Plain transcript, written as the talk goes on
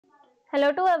Hello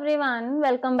to everyone,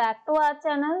 welcome back to our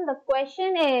channel. The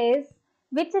question is,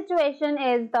 which situation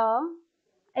is the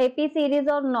AP series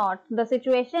or not? The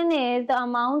situation is the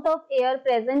amount of air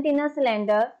present in a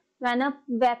cylinder when a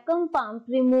vacuum pump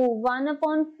remove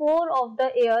 1/4 of the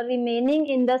air remaining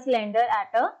in the cylinder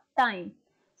at a time.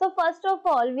 So first of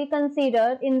all, we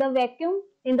consider in the vacuum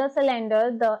in the cylinder,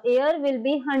 the air will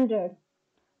be 100.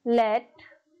 Let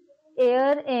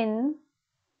air in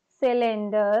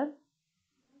cylinder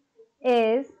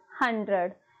is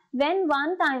 100. When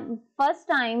first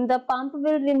time the pump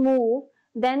will remove,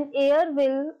 then air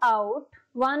will out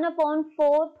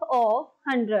 1/4 of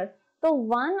 100. So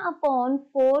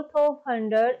 1/4 of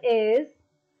 100 is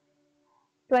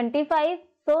 25.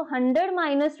 So 100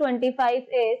 minus 25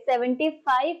 is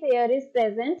 75 air is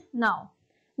present now.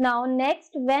 Now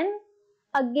next, when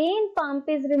again pump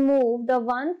is removed, the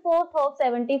 1/4 of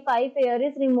 75 air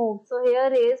is removed. So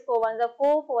here is 4 ones are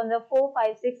 4, 4 ones are 4,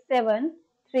 5, 6, 7,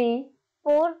 3,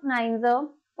 4 nines are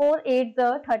 4, 8s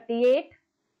are 38,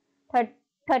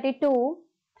 32,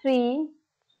 3,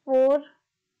 4,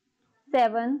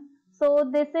 7. So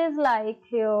this is like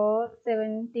here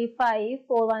 75,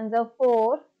 4 ones are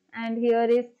 4 and here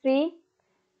is 3,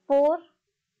 4,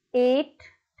 8,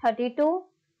 32,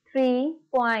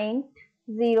 3.0,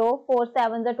 4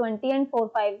 sevens are 20 and 4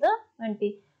 fives are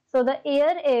 20. So the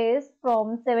air is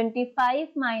from 75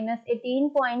 minus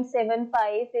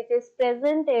 18.75, which is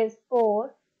present is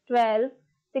 4, 12,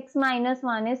 6 minus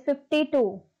 1 is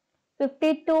 52,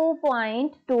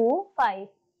 52.25.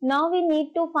 Now we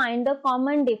need to find the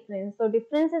common difference. So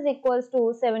difference is equals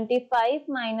to 75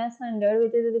 minus 100,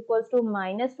 which is equals to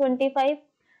minus 25.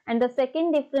 And the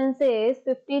second difference is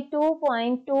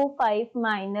 52.25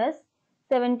 minus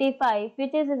 75,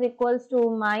 which is equals to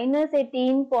minus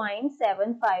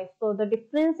 18.75. So the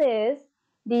difference is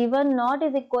D1 not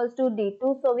is equals to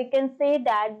D2. So we can say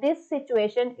that this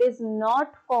situation is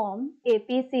not from AP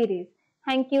series.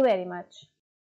 Thank you very much.